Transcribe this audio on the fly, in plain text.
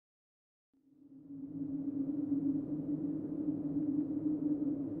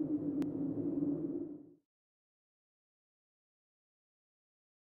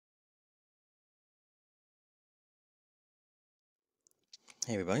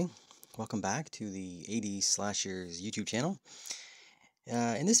Hey everybody, welcome back to the 80s Slashers YouTube channel.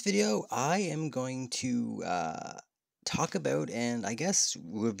 In this video, I am going to talk about and I guess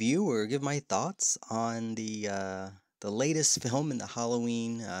review or give my thoughts on the latest film in the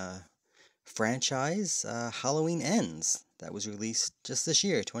Halloween franchise, Halloween Ends, that was released just this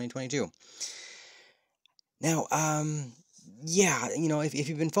year, 2022. Now, yeah, if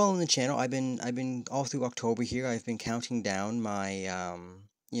you've been following the channel, I've been all through October here. I've been counting down my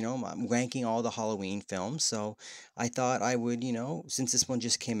ranking all the Halloween films. So I thought I would, since this one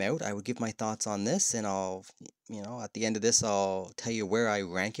just came out, I would give my thoughts on this, and at the end of this, I'll tell you where I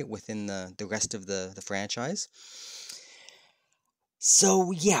rank it within the rest of the franchise.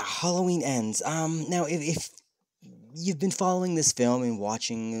 So yeah, Halloween Ends. Now if you've been following this film and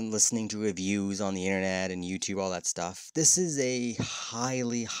watching and listening to reviews on the internet and YouTube, all that stuff, this is a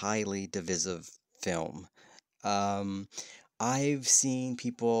highly, highly divisive film. Um, I've seen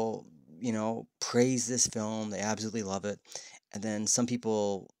people, praise this film. They absolutely love it. And then some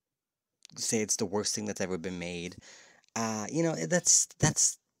people say it's the worst thing that's ever been made. That's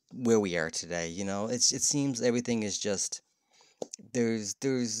where we are today. It seems everything is just there's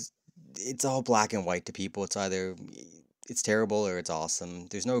it's all black and white to people. It's either it's terrible or it's awesome.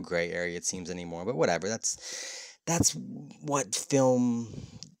 There's no gray area it seems anymore. But whatever. That's what film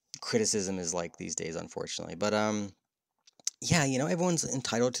criticism is like these days, unfortunately. But yeah, everyone's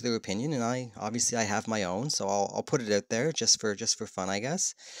entitled to their opinion, and I have my own, so I'll put it out there just for fun, I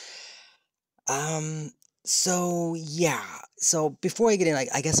guess. Um, so yeah. So before I get in,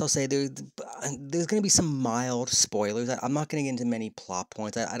 I guess I'll say there's gonna be some mild spoilers. I'm not gonna get into many plot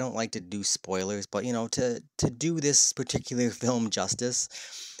points. I don't like to do spoilers, but to do this particular film justice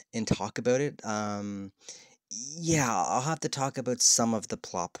and talk about it, yeah, I'll have to talk about some of the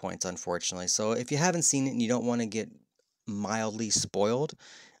plot points, unfortunately. So if you haven't seen it and you don't want to get mildly spoiled,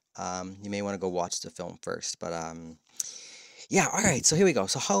 you may want to go watch the film first. But yeah, all right. So here we go.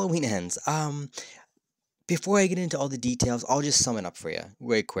 So Halloween Ends. Before I get into all the details, I'll just sum it up for you,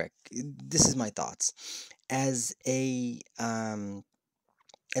 very quick. This is my thoughts as a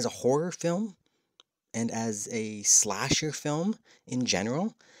horror film and as a slasher film in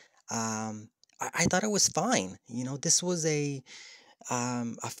general. I thought it was fine. This was a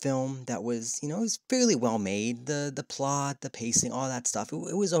film that was, it was fairly well made. The plot, the pacing, all that stuff.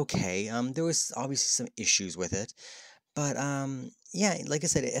 It was okay. There was obviously some issues with it, but yeah, like I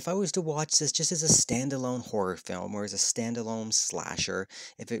said, if I was to watch this just as a standalone horror film or as a standalone slasher,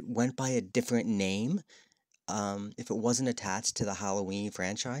 if it went by a different name, if it wasn't attached to the Halloween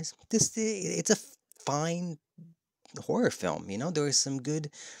franchise, it's a fine horror film. There was some good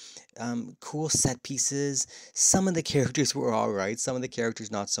cool set pieces. Some of the characters were all right, some of the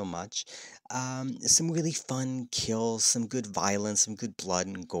characters not so much. Some really fun kills, some good violence, some good blood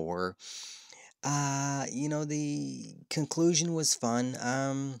and gore. The conclusion was fun.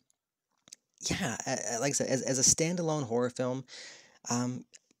 Yeah, like I said, as a standalone horror film, um,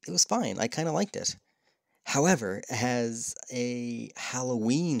 it was fine. I kind of liked it. However, as a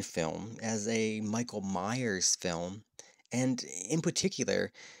Halloween film, as a Michael Myers film, and in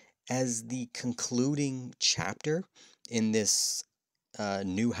particular, as the concluding chapter in this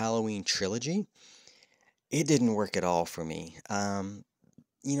new Halloween trilogy, it didn't work at all for me.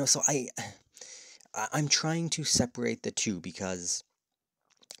 So I'm trying to separate the two because,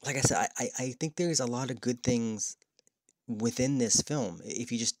 like I said, I think there's a lot of good things within this film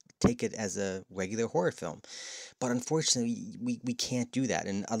if you just take it as a regular horror film. But unfortunately, we can't do that,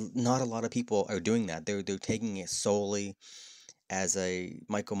 and not a lot of people are doing that. They're taking it solely as a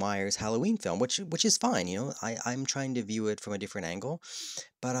Michael Myers Halloween film, which is fine. I'm trying to view it from a different angle,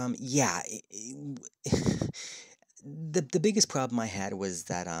 but yeah, the biggest problem I had was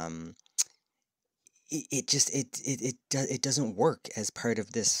that it just it doesn't work as part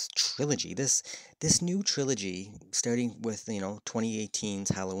of this trilogy. This new trilogy, starting with 2018's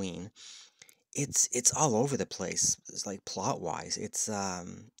Halloween, it's all over the place. It's like plot wise.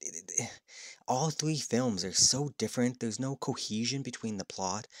 All three films are so different. There's no cohesion between the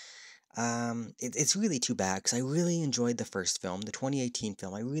plot. It's really too bad because I really enjoyed the first film, the 2018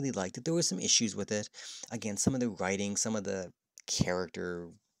 film. I really liked it. There were some issues with it. Again, some of the writing, some of the character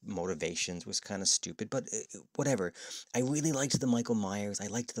motivations was kind of stupid, but whatever. I really liked the Michael Myers. I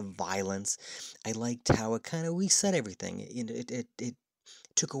liked the violence. I liked how it kind of reset everything. It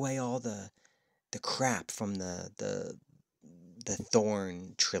took away all the crap from the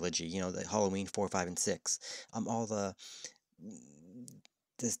Thorn trilogy, the Halloween 4, 5, and 6. All the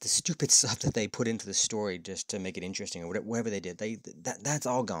stupid stuff that they put into the story just to make it interesting or whatever they did. That's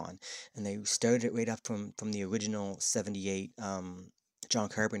all gone, and they started it right up from the original 78 John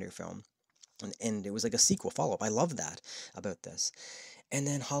Carpenter film. And it was like a sequel follow up. I love that about this. And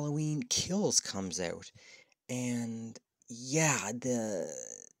then Halloween Kills comes out, and yeah, the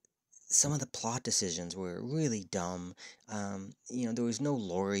some of the plot decisions were really dumb. There was no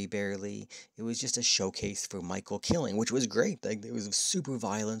Laurie barely. It was just a showcase for Michael killing, which was great. Like it was super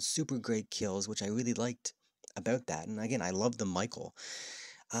violent, super great kills, which I really liked about that. And again, I love the Michael.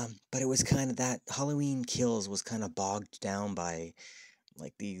 But it was kind of that Halloween Kills was kind of bogged down by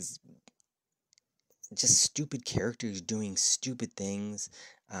like these just stupid characters doing stupid things.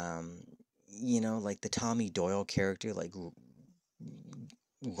 Um, like the Tommy Doyle character, like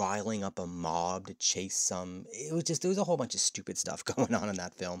riling up a mob to chase some. It was just there was a whole bunch of stupid stuff going on in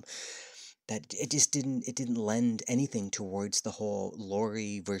that film that it didn't lend anything towards the whole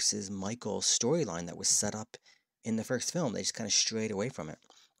Laurie versus Michael storyline that was set up in the first film. They just kind of strayed away from it.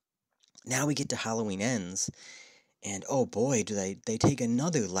 Now we get to Halloween Ends, and oh boy, do they take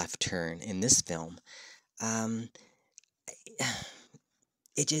another left turn in this film. Um,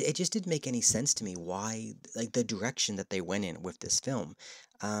 it just didn't make any sense to me why, like, the direction that they went in with this film.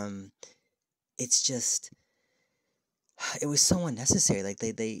 Um, it's just it was so unnecessary. Like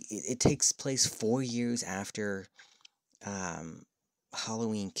it takes place 4 years after um,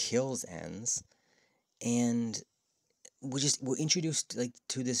 Halloween Kills ends, and we're introduced like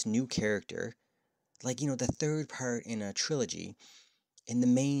to this new character, like the third part in a trilogy, and the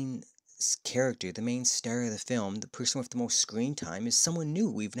main character, the main star of the film, the person with the most screen time is someone new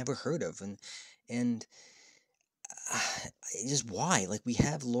we've never heard of, and uh, just why? Like we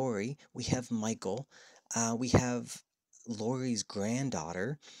have Laurie, we have Michael, we have Laurie's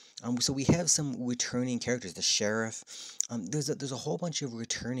granddaughter. So we have some returning characters. The sheriff. There's a whole bunch of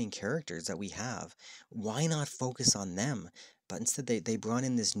returning characters that we have. Why not focus on them? But instead, they brought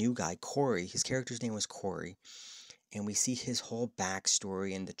in this new guy, Corey. His character's name was Corey, and we see his whole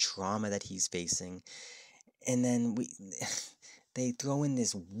backstory and the trauma that he's facing. And then they throw in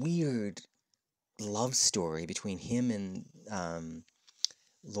this weird love story between him and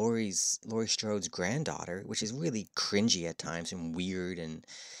Laurie Strode's granddaughter, which is really cringy at times and weird, and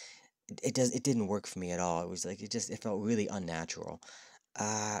it didn't work for me at all. It was like it felt really unnatural.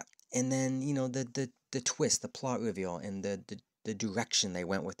 Uh, and then the twist, the plot reveal, and the direction they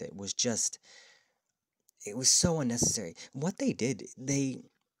went with it was just it was so unnecessary. What they did,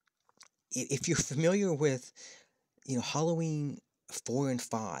 if you're familiar with Halloween 4 and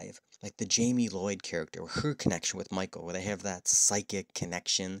 5, like the Jamie Lloyd character, her connection with Michael, where they have that psychic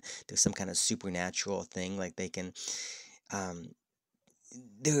connection. There's some kind of supernatural thing, like they can. Um,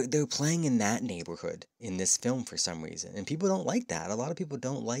 they're playing in that neighborhood in this film for some reason, and people don't like that. A lot of people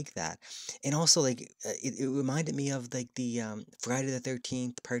don't like that, and also like it reminded me of like the Friday the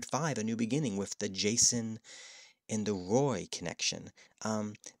 13th Part 5, A New Beginning, with the Jason and the Roy connection.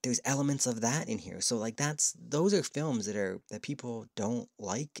 There's elements of that in here. So like those are films that people don't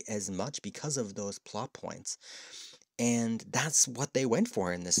like as much because of those plot points. And that's what they went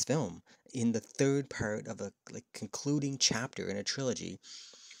for in this film. In the third part of a like concluding chapter in a trilogy,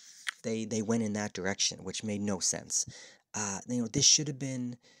 they went in that direction, which made no sense. This should have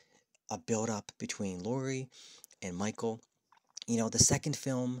been a build up between Laurie and Michael. The second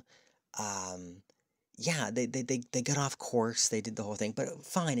film, um, yeah, they got off course. They did the whole thing, but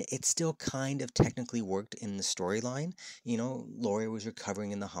fine. It still kind of technically worked in the storyline. Laurie was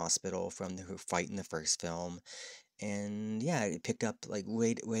recovering in the hospital from her fight in the first film, and yeah, it picked up like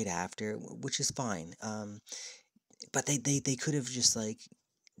right after, which is fine. But they could have just like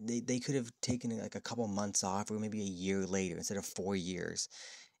they could have taken like a couple months off, or maybe a year later instead of 4 years,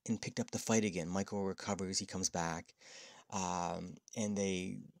 and picked up the fight again. Michael recovers, he comes back, and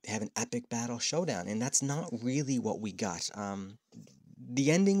they have an epic battle showdown, and that's not really what we got.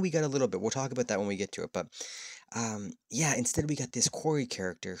 The ending we got a little bit. We'll talk about that when we get to it, but yeah, instead we got this Corey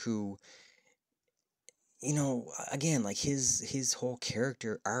character who, again, like his whole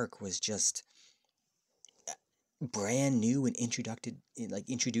character arc was just brand new and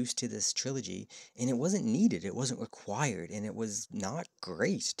introduced to this trilogy, and it wasn't needed, it wasn't required, and it was not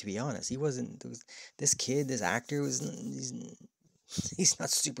great, to be honest. He wasn't there was, This kid, this actor was he's not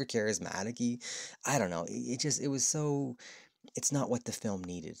super charismatic. I don't know, it was so it's not what the film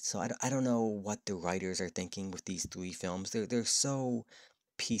needed. So I don't know what the writers are thinking with these three films. They're so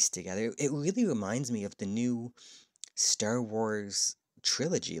pieced together. It really reminds me of the new Star Wars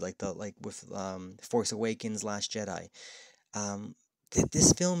trilogy, like with Force Awakens, Last Jedi.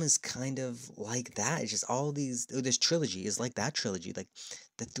 This film is kind of like that. It's just all this trilogy is like that trilogy. Like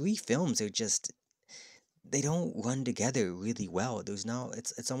the three films are just they don't run together really well. There's no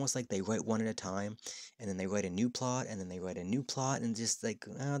it's almost like they write one at a time, and then they write a new plot, and then they write a new plot, and just like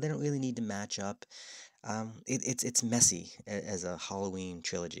they don't really need to match up. It's messy as a Halloween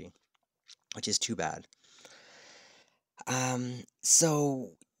trilogy, which is too bad.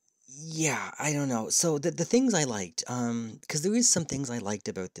 So yeah, I don't know. So the things I liked, because there is some things I liked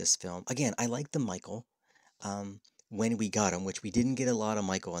about this film. Again, I liked the Michael. um, when we got him, which we didn't get a lot of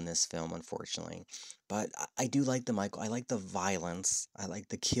Michael in this film, unfortunately. But I do like the Michael. I like the violence. I like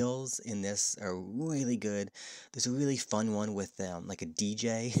the kills in this are really good. There's a really fun one with like a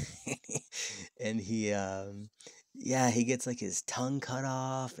DJ, and yeah, he gets like his tongue cut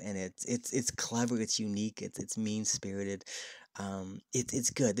off, and it's clever. It's unique. It's mean spirited. It's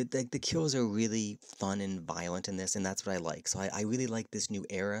good. The kills are really fun and violent in this, and that's what I like. So I really like this new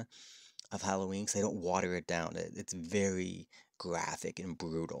era of Halloween because they don't water it down. It's very graphic and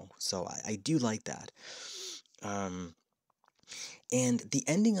brutal. So I do like that. Um, and the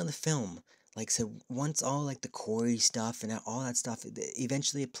ending on the film, like so, once all like the Corey stuff and all that stuff,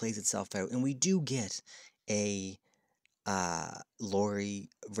 eventually it plays itself out, and we do get a Laurie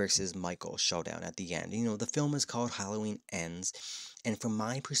versus Michael showdown at the end. You know, the film is called Halloween Ends, and from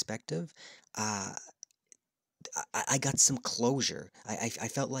my perspective, uh, I got some closure. I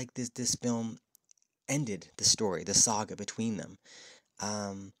felt like this film ended the story, the saga between them.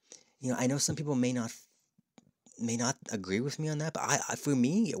 Um, you know, I know some people may not agree with me on that, but for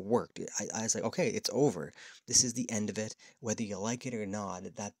me it worked. I was like, okay, it's over. This is the end of it, whether you like it or not.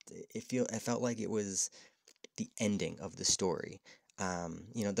 It felt like it was the ending of the story.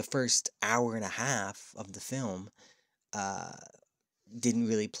 You know, the first hour and a half of the film uh, didn't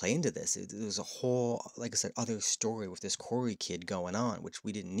really play into this. There was a whole, like I said, other story with this Corey kid going on, which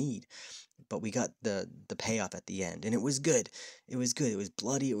we didn't need, but we got the payoff at the end, and it was good. It was good. It was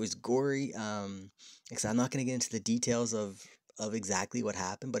bloody. It was gory. Like I'm not gonna get into the details of exactly what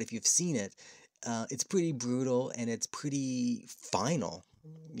happened, but if you've seen it, it's pretty brutal and it's pretty final.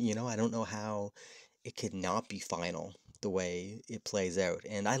 You know, I don't know how it could not be final the way it plays out,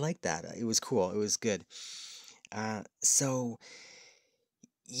 and I like that. It was cool. It was good. So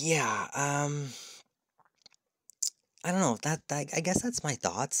yeah. I don't know. That I guess that's my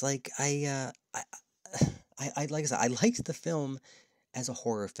thoughts. Like I like I said, I liked the film as a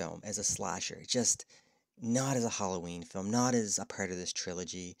horror film, as a slasher, just not as a Halloween film, not as a part of this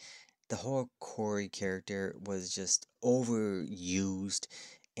trilogy. The whole Corey character was just overused,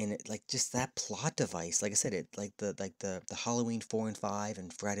 and it like just that plot device. Like I said, it like the Halloween 4 and 5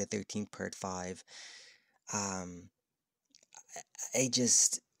 and Friday the 13th Part 5. Um, I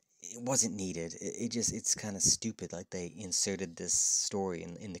just it wasn't needed. It's kind of stupid. Like they inserted this story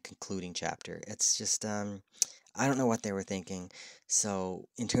in the concluding chapter. It's just I don't know what they were thinking. So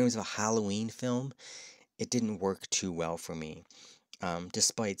in terms of a Halloween film, it didn't work too well for me.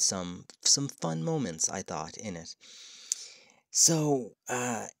 Despite some fun moments I thought in it. So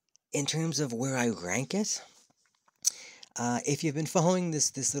in terms of where I rank it, if you've been following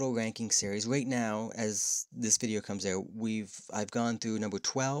this little ranking series right now, as this video comes out, I've gone through number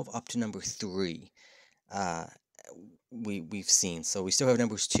 12 up to number 3. Uh, we've seen, so we still have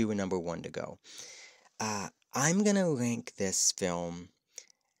numbers 2 and number 1 to go. I'm gonna rank this film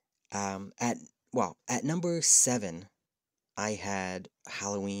at at number 7. I had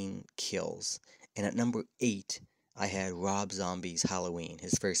Halloween Kills, and at number 8. I had Rob Zombie's Halloween,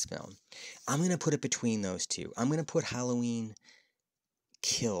 his first film. I'm going to put it between those two. I'm going to put Halloween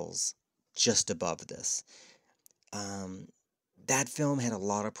Kills just above this. Um, that film had a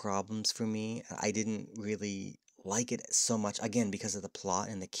lot of problems for me. I didn't really like it so much, again, because of the plot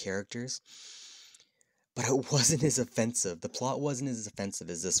and the characters. But it wasn't as offensive. The plot wasn't as offensive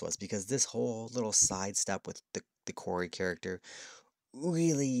as this was, because this whole little sidestep with the Corey character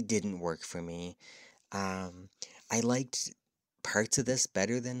really didn't work for me. I liked parts of this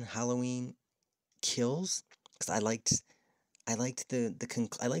better than Halloween Kills, because I liked I liked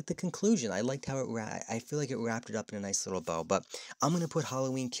the conclusion. I liked how I feel like it wrapped it up in a nice little bow. But I'm gonna put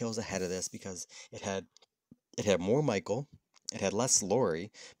Halloween Kills ahead of this because it had more Michael, it had less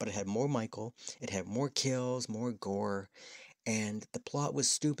Laurie, but it had more Michael, it had more kills, more gore, and the plot was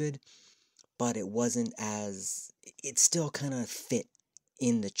stupid, but it wasn't as it still kind of fit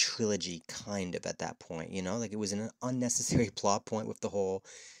in the trilogy kind of at that point, like it was an unnecessary plot point with the whole,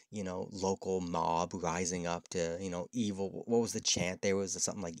 local mob rising up to, evil. What was the chant? There was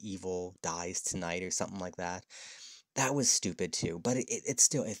something like evil dies tonight or something like that. That was stupid too, but it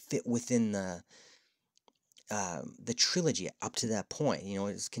still it fit within the trilogy up to that point.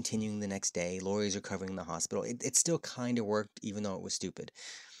 It's continuing the next day. Laurie's recovering in the hospital. It still kind of worked, even though it was stupid.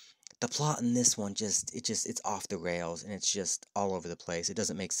 the plot in this one it's off the rails, and it's just all over the place. It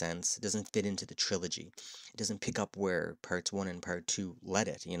doesn't make sense. It doesn't fit into the trilogy. It doesn't pick up where parts 1 and part 2 let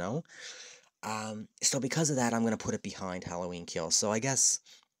it, you know? So because of that, I'm gonna put it behind Halloween Kills. So I guess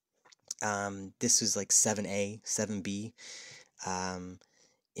this was like 7A, 7B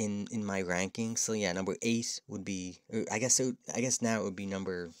in my ranking. So yeah, number 8 would be, I guess now it would be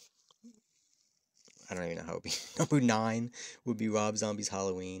number, I don't even know how it would be. Number 9 would be Rob Zombie's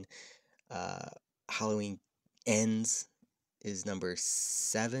Halloween. Uh, Halloween Ends is number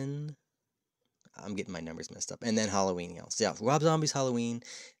 7. I'm getting my numbers messed up. And then Halloween Kills. So yeah, Rob Zombie's Halloween,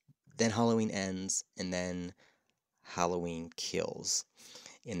 then Halloween Ends, and then Halloween Kills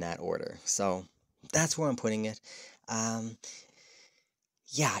in that order. So that's where I'm putting it. Um,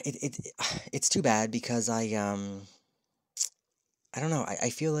 yeah, it's too bad because I don't know. I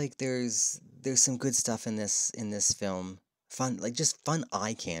feel like there's some good stuff in this film. Fun, like just fun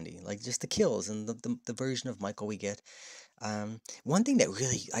eye candy, like just the kills and the version of Michael we get. One thing that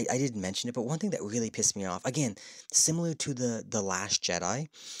really I didn't mention it, but one thing that really pissed me off, again, similar to the Last Jedi,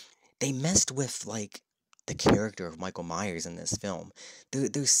 they messed with like the character of Michael Myers in this film.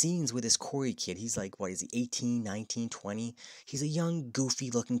 There's scenes with this Corey kid. He's like, what is he, 18, 19, 20? He's a young,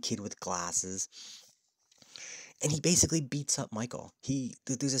 goofy looking kid with glasses, and he basically beats up Michael.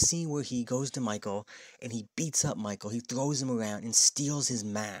 There's a scene where he goes to Michael and he beats up Michael. He throws him around and steals his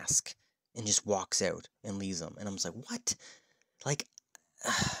mask and just walks out and leaves him. And I'm just like, what? Like,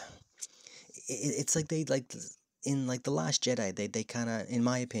 it's like they like in like the Last Jedi. They kind of, in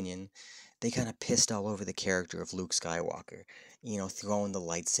my opinion, they kind of pissed all over the character of Luke Skywalker. You know, throwing the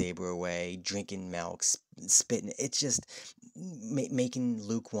lightsaber away, drinking milk, spitting. It's just making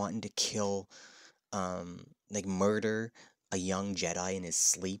Luke wanting to kill like murder a young Jedi in his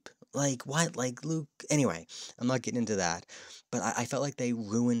sleep. Like what? Like Luke. Anyway, I'm not getting into that, but I felt like they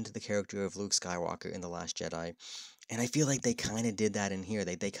ruined the character of Luke Skywalker in The Last Jedi, and I feel like they kind of did that in here.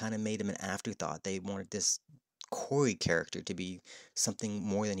 They kind of made him an afterthought. They wanted this Corey character to be something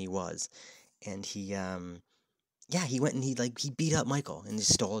more than he was, and yeah, he went and he beat up Michael and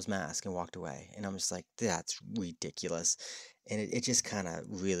just stole his mask and walked away. And I'm just like, that's ridiculous. And it just kind of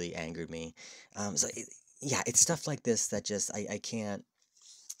really angered me. Yeah, it's stuff like this that just I can't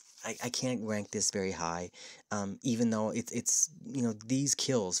rank this very high. Even though it's you know, these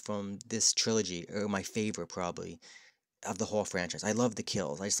kills from this trilogy are my favorite probably of the whole franchise. I love the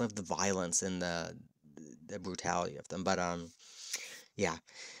kills. I just love the violence and the brutality of them. But yeah.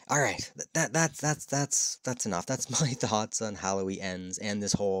 All right. That's enough. That's my thoughts on Halloween Ends and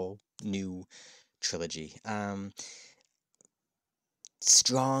this whole new trilogy.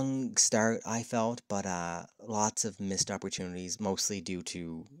 Strong start I felt, but lots of missed opportunities, mostly due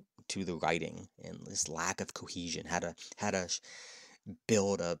to the writing and this lack of cohesion. How to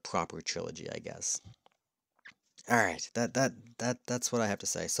build a proper trilogy, I guess. All right, that's what I have to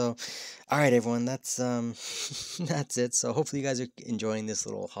say. So, all right, everyone, that's that's it. So hopefully you guys are enjoying this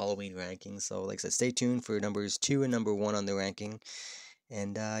little Halloween ranking. So, like I said, stay tuned for numbers 2 and number 1 on the ranking.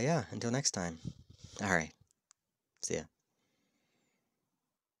 And yeah, until next time. All right, see ya.